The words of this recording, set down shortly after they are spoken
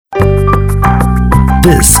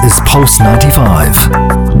This is Pulse 95.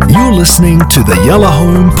 You're listening to the Yellow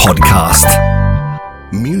Home Podcast.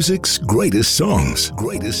 Music's greatest songs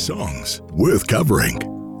worth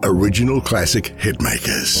covering. Original classic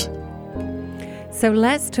hitmakers. So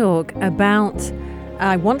let's talk about,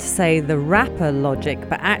 I want to say the rapper Logic,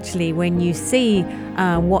 but actually when you see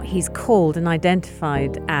what he's called and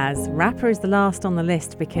identified as, rapper is the last on the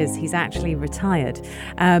list because he's actually retired.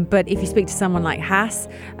 But if you speak to someone like Hass,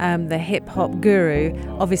 the hip-hop guru,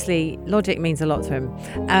 obviously Logic means a lot to him.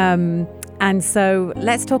 And so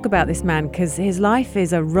let's talk about this man, because his life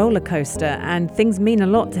is a roller coaster and things mean a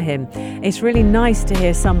lot to him. It's really nice to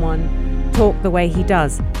hear someone talk the way he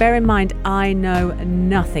does. Bear in mind, I know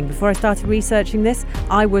nothing. Before I started researching this,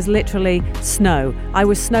 I was literally snow. I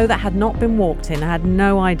was snow that had not been walked in. I had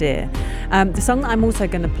no idea. The song that I'm also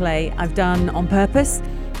going to play, I've done on purpose.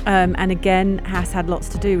 And again, Hass had lots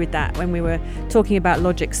to do with that when we were talking about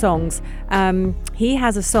Logic songs. He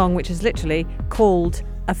has a song which is literally called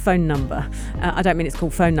a phone number. I don't mean it's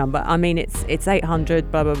called phone number. I mean it's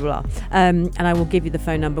 800 blah blah blah. And I will give you the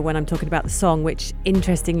phone number when I'm talking about the song, which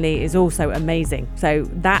interestingly is also amazing. So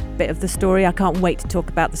that bit of the story, I can't wait to talk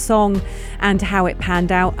about the song and how it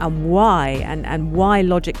panned out and why and why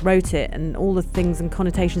Logic wrote it and all the things and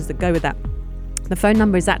connotations that go with that. The phone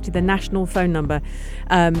number is actually the national phone number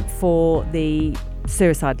for the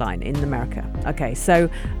suicide line in America. Okay, so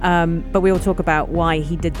but we'll talk about why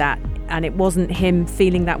he did that. And it wasn't him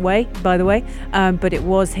feeling that way, by the way, but it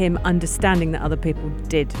was him understanding that other people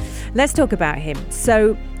did. Let's talk about him.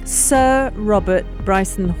 So Sir Robert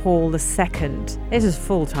Bryson Hall II is his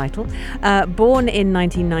full title, born in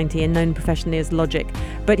 1990 and known professionally as Logic,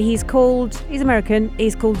 but he's American,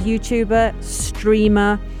 he's called YouTuber,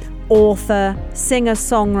 streamer, author, singer,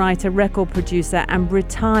 songwriter, record producer, and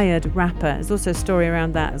retired rapper. There's also a story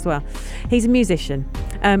around that as well. He's a musician,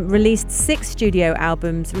 released 6 studio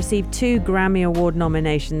albums, received 2 Grammy Award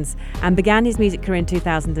nominations, and began his music career in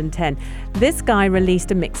 2010. This guy released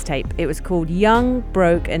a mixtape. It was called Young,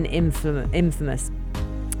 Broke, and Infamous.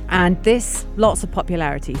 And this, lots of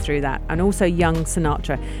popularity through that, and also Young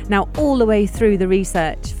Sinatra. Now, all the way through the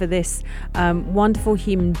research for this wonderful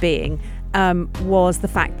human being, was the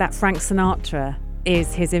fact that Frank Sinatra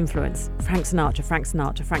is his influence. Frank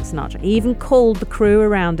Sinatra. He even called the crew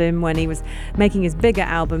around him when he was making his bigger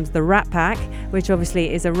albums the Rat Pack, which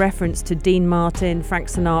obviously is a reference to Dean Martin, Frank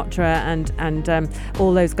Sinatra, and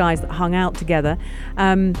all those guys that hung out together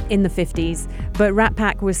in the 50s. But Rat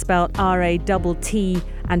Pack was spelled R-A-T-T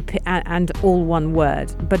and all one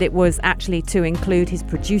word. But it was actually to include his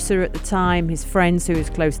producer at the time, his friends who he was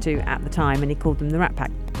close to at the time, and he called them the Rat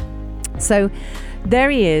Pack. So there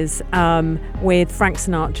he is with Frank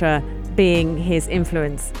Sinatra being his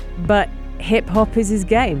influence, but hip hop is his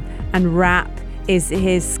game and rap is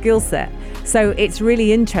his skill set. So it's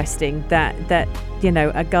really interesting that a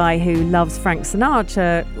guy who loves Frank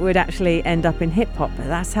Sinatra would actually end up in hip hop. But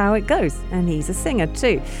that's how it goes, and he's a singer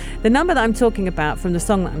too. The number that I'm talking about from the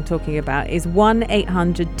song that I'm talking about is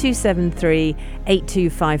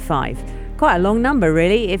 1-800-273-8255. Quite a long number,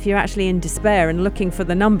 really. If you're actually in despair and looking for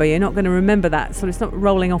the number, you're not going to remember that, so it's not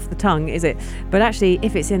rolling off the tongue, is it? But actually,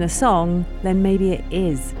 if it's in a song, then maybe it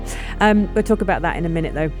is. We'll talk about that in a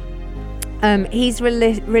minute, though. He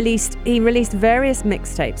released various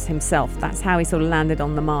mixtapes himself. That's how he sort of landed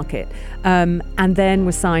on the market, and then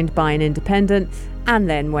was signed by an independent, and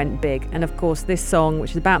then went big. And of course, this song, which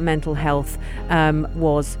is about mental health,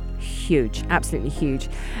 was huge, absolutely huge.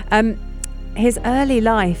 His early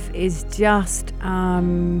life is just,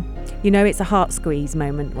 it's a heart squeeze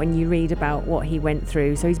moment when you read about what he went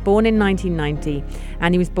through. So he's born in 1990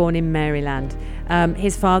 and he was born in Maryland.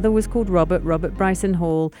 His father was called Robert Bryson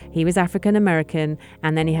Hall. He was African American,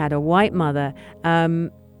 and then he had a white mother.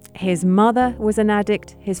 His mother was an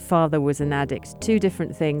addict. His father was an addict. 2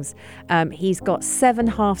 different things. He's got 7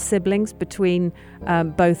 half siblings between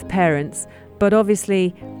both parents, but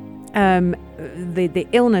obviously the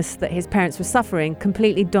illness that his parents were suffering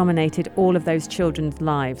completely dominated all of those children's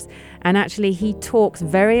lives. And actually, he talks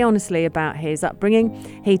very honestly about his upbringing.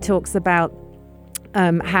 He talks about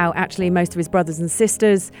how actually most of his brothers and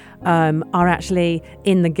sisters are actually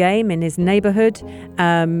in the game in his neighborhood,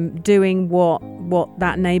 doing what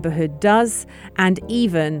that neighborhood does, and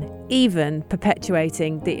even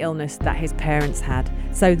perpetuating the illness that his parents had.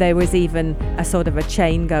 So there was even a sort of a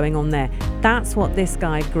chain going on there. That's what this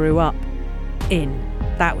guy grew up in.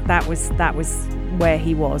 That was where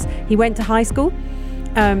he was. He went to high school.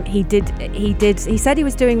 He said he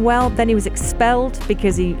was doing well, then he was expelled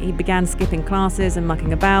because he began skipping classes and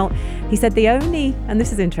mucking about. He said and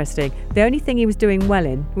this is interesting, the only thing he was doing well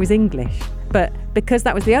in was English. But because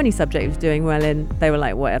that was the only subject he was doing well in, they were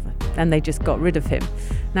like, whatever. And they just got rid of him.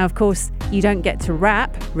 Now, of course, you don't get to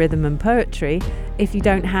rap, rhythm and poetry, if you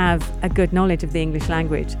don't have a good knowledge of the English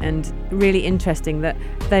language. And really interesting that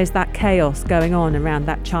there's that chaos going on around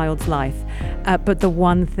that child's life. But the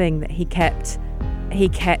one thing that he kept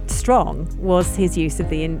strong was his use of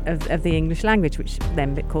the English language, which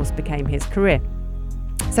then, of course, became his career.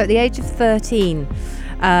 So at the age of 13,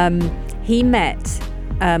 he met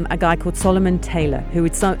a guy called Solomon Taylor, who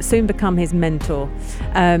would soon become his mentor.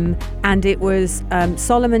 And it was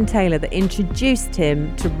Solomon Taylor that introduced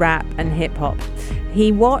him to rap and hip-hop.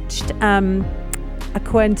 He watched a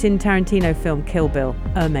Quentin Tarantino film, Kill Bill.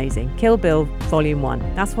 Amazing. Kill Bill, Volume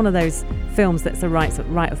 1. That's one of those films that's a rite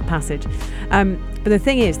of passage. But the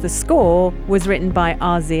thing is, the score was written by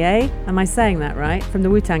RZA. Am I saying that right? From the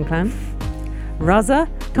Wu-Tang Clan. RZA?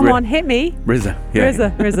 Come on, hit me. RZA. Yeah.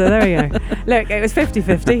 RZA, there we go. Look, it was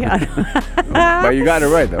 50-50. But you got it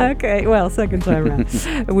right, though. Okay, well, second time around.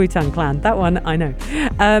 Wu-Tang Clan. That one, I know.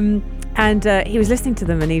 And he was listening to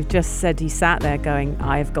them, and he just said he sat there going,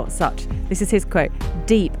 I've got such, this is his quote,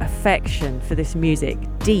 deep affection for this music,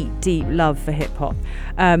 deep, deep love for hip-hop.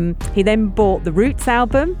 He then bought the Roots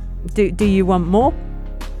album, Do You Want More?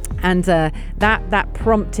 And that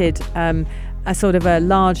prompted a sort of a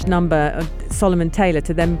large number of Solomon Taylor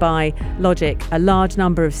to then buy Logic a large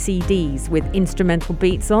number of CDs with instrumental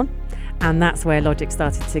beats on. And that's where Logic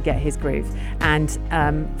started to get his groove. And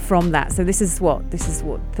from that, so this is what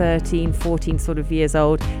 13, 14 sort of years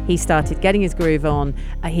old, he started getting his groove on.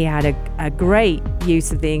 He had a great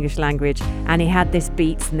use of the English language, and he had this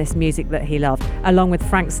beats and this music that he loved, along with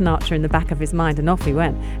Frank Sinatra in the back of his mind. And off he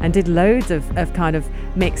went and did loads of kind of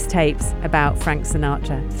mixtapes about Frank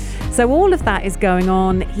Sinatra. So all of that is going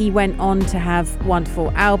on. He went on to have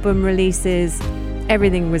wonderful album releases.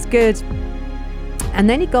 Everything was good. And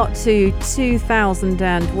then he got to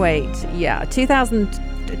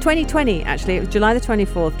 2020, actually. It was July the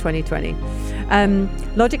 24th, 2020.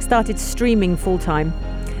 Logic started streaming full-time,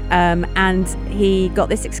 and he got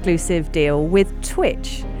this exclusive deal with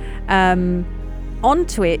Twitch. On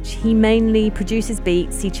Twitch, he mainly produces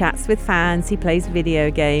beats, he chats with fans, he plays video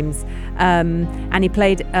games, and he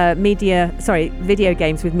played video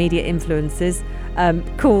games with media influencers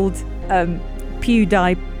called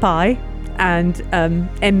PewDiePie and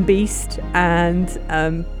M-Beast and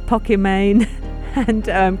Pokimane and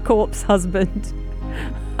Corpse Husband.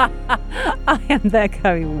 I am there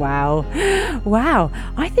going, wow.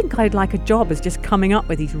 I think I'd like a job as just coming up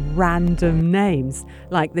with these random names.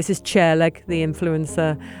 Like, this is Chairleg, the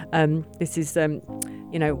influencer. This is,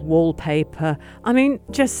 Wallpaper. I mean,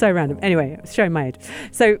 just so random. Anyway, I was showing my age.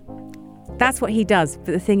 So that's what he does.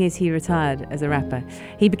 But the thing is, he retired as a rapper.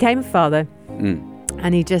 He became a father.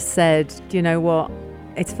 And he just said, do you know what?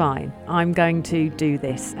 It's fine. I'm going to do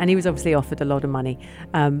this. And he was obviously offered a lot of money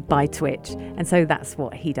by Twitch. And so that's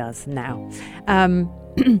what he does now.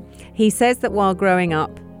 He says that while growing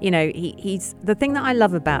up, he's the thing that I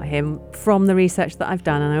love about him from the research that I've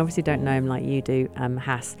done, and I obviously don't know him like you do,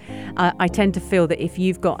 Hass. I tend to feel that if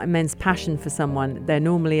you've got immense passion for someone, they're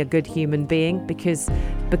normally a good human being because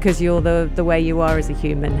you're the way you are as a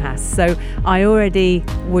human, Hass. So I already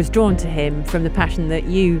was drawn to him from the passion that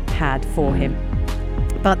you had for him.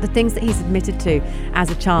 But the things that he's admitted to as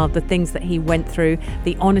a child, the things that he went through,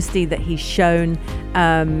 the honesty that he's shown,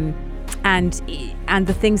 and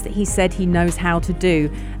the things that he said he knows how to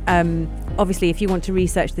do. Obviously, if you want to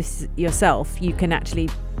research this yourself, you can actually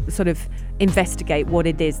sort of investigate what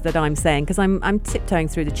it is that I'm saying, because I'm tiptoeing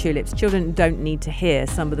through the tulips. Children don't need to hear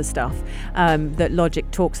some of the stuff that Logic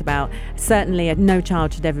talks about. Certainly, no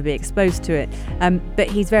child should ever be exposed to it. But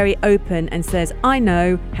he's very open and says, I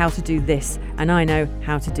know how to do this and I know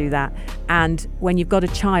how to do that. And when you've got a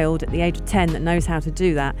child at the age of 10 that knows how to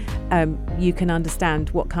do that, you can understand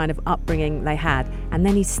what kind of upbringing they had. And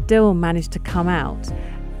then he still managed to come out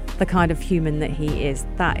the kind of human that he is.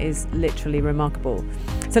 That is literally remarkable.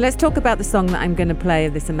 So let's talk about the song that I'm going to play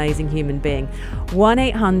of this amazing human being.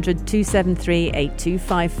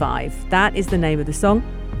 1-800-273-8255. That is the name of the song.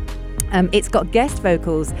 It's got guest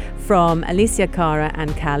vocals from Alicia Cara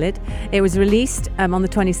and Khalid. It was released on the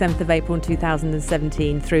 27th of April in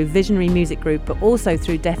 2017 through Visionary Music Group, but also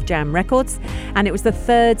through Def Jam Records. And it was the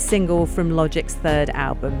third single from Logic's third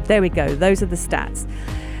album. There we go. Those are the stats.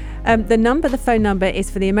 The phone number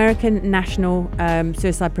is for the American National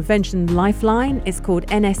Suicide Prevention Lifeline. It's called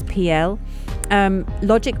NSPL.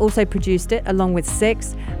 Logic also produced it along with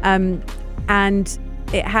Six. And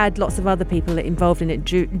it had lots of other people involved in it.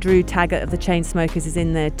 Drew Taggart of the Chainsmokers is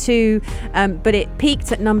in there too. But it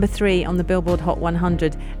peaked at number 3 on the Billboard Hot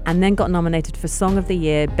 100 and then got nominated for Song of the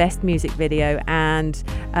Year, Best Music Video, and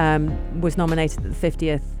was nominated at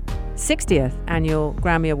the 60th Annual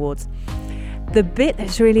Grammy Awards. The bit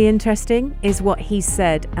that's really interesting is what he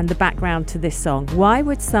said and the background to this song. Why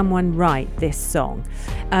would someone write this song?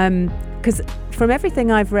 Because from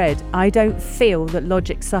everything I've read, I don't feel that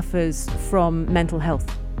Logic suffers from mental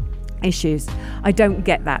health issues. I don't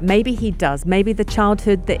get that. Maybe he does. Maybe the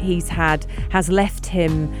childhood that he's had has left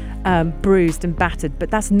him bruised and battered,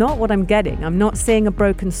 but that's not what I'm getting. I'm not seeing a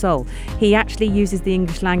broken soul. He actually uses the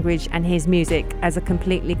English language and his music as a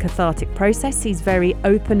completely cathartic process. He's very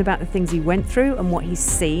open about the things he went through and what he's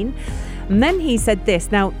seen. And then he said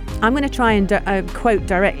this. Now, I'm going to try and quote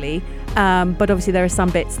directly, but obviously there are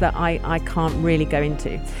some bits that I can't really go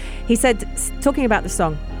into. He said, talking about the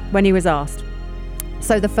song, when he was asked,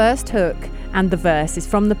 so the first hook and the verse is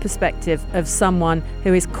from the perspective of someone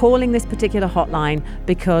who is calling this particular hotline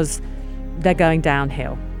because they're going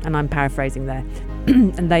downhill. And I'm paraphrasing there.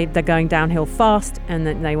 And they're going downhill fast, and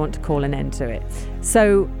then they want to call an end to it.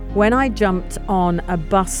 So when I jumped on a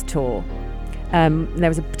bus tour, there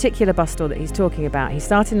was a particular bus tour that he's talking about. He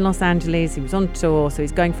started in Los Angeles, he was on tour, so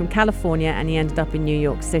he's going from California and he ended up in New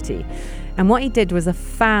York City. And what he did was a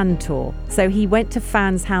fan tour. So he went to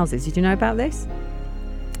fans' houses. Did you know about this?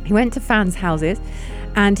 He went to fans' houses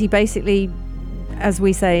and he basically, as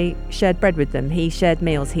we say, shared bread with them. He shared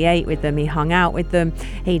meals, he ate with them, he hung out with them,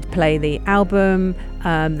 he'd play the album,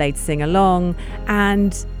 they'd sing along,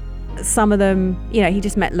 and some of them, he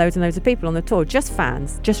just met loads and loads of people on the tour, just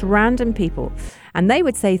fans, just random people. And they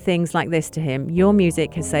would say things like this to him: your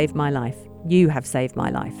music has saved my life. You have saved my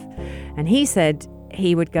life. And he said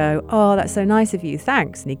he would go, oh, that's so nice of you,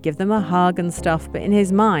 thanks. And he'd give them a hug and stuff. But in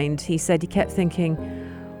his mind, he said he kept thinking,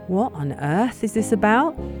 what on earth is this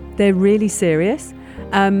about? They're really serious.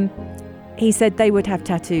 He said they would have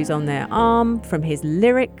tattoos on their arm from his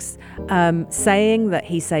lyrics, saying that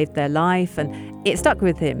he saved their life, and it stuck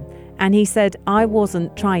with him. And he said, I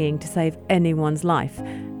wasn't trying to save anyone's life.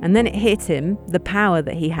 And then it hit him, the power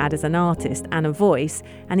that he had as an artist and a voice.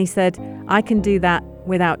 And he said, I can do that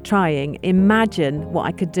without trying. Imagine what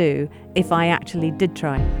I could do if I actually did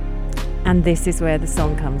try. And this is where the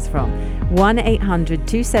song comes from.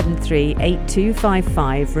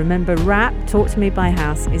 1-800-273-8255. Remember, rap, Talk to Me by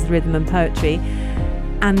House, is rhythm and poetry.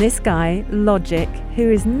 And this guy, Logic,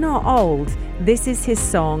 who is not old, this is his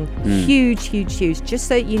song. Huge, huge, huge. Just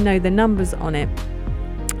so you know the numbers on it.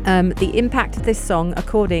 The impact of this song,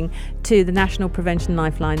 according to the National Prevention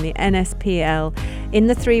Lifeline, the NSPL, in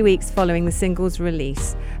the 3 weeks following the single's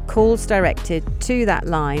release, calls directed to that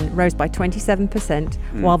line rose by 27%,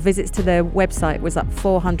 while visits to their website was up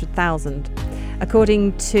 400,000.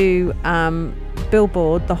 According to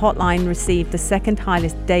Billboard, the hotline received the second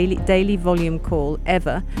highest daily volume call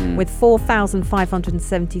ever, with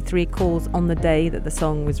 4,573 calls on the day that the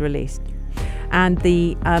song was released. And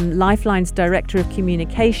the Lifeline's Director of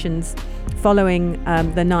Communications, following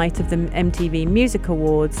the night of the MTV Music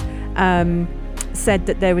Awards, said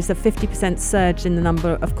that there was a 50% surge in the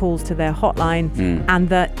number of calls to their hotline, and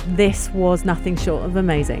that this was nothing short of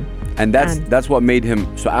amazing. And that's what made him.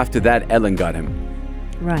 So after that, Ellen got him.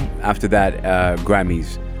 Right. After that,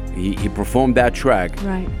 Grammys, he performed that track.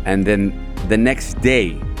 Right. And then the next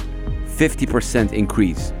day, 50%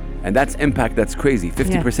 increase. And that's impact that's crazy.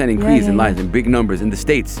 50% increase in lives, in big numbers in the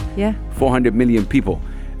States. 400 million people.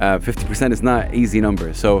 50% is not easy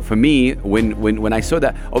number. So for me, when I saw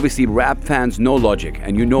that, obviously rap fans know Logic,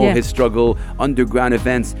 and his struggle, underground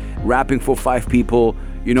events, rapping for 5 people.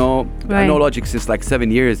 I know Logic since like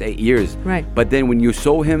 8 years. Right. But then when you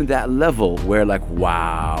saw him that level, where like,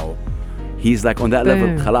 wow, he's like on that level,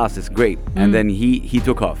 khalas, it's great. And then he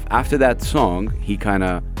took off. After that song, he kind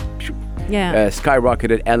of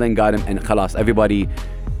skyrocketed. Ellen got him, and khalas, everybody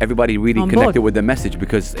really connected with the message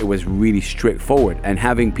because it was really straightforward. And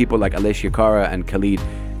having people like Alicia Cara and Khalid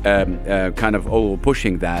kind of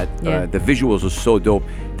pushing that, the visuals are so dope.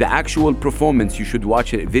 The actual performance, you should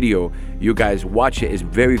watch it video. You guys watch it. It's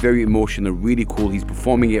very, very emotional, really cool. He's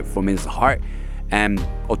performing it from his heart, and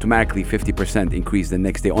automatically 50% increase the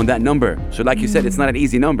next day on that number. So like you said, it's not an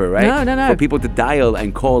easy number, right? No. For people to dial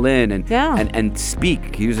and call in and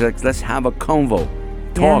speak. He was like, let's have a convo.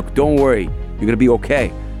 Talk, don't worry. You're going to be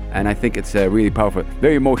okay. And I think it's a really powerful,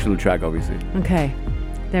 very emotional track, obviously. Okay.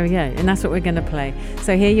 There we go. And that's what we're going to play.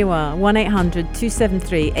 So here you are,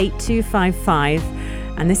 1-800-273-8255.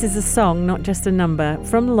 And this is a song, not just a number,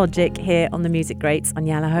 from Logic here on the Music Greats on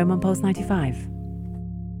Yalla Home on Pulse 95.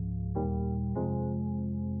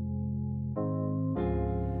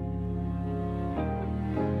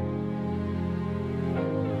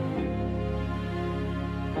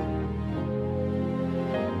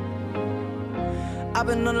 I've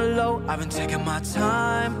been on the low, I've been taking my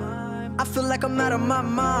time. I feel like I'm out of my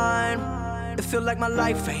mind. It feel like my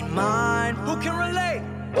life ain't mine. Who can relate?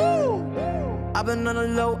 Woo! I've been on the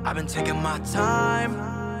low, I've been taking my time.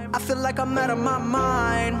 I feel like I'm out of my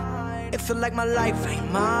mind. It feel like my life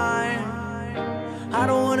ain't mine. I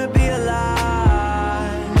don't wanna be alive.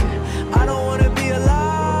 I don't wanna be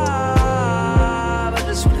alive. I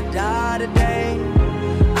just wanna die today.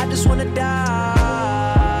 I just wanna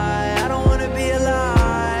die. I don't wanna be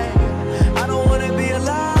alive. I don't wanna be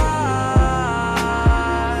alive.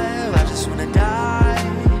 I just wanna die.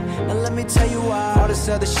 And let me tell you why. All this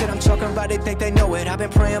other shit I'm talking about, they think they know it. I've been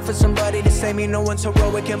praying for somebody to save me. No one's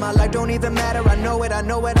heroic in my life, don't even matter. I know it, I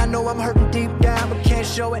know it, I know I'm hurting deep down, but can't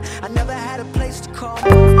show it. I never had a place to call.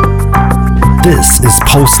 This is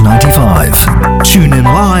Pulse 95. Tune in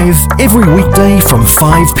live every weekday from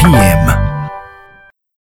 5 p.m.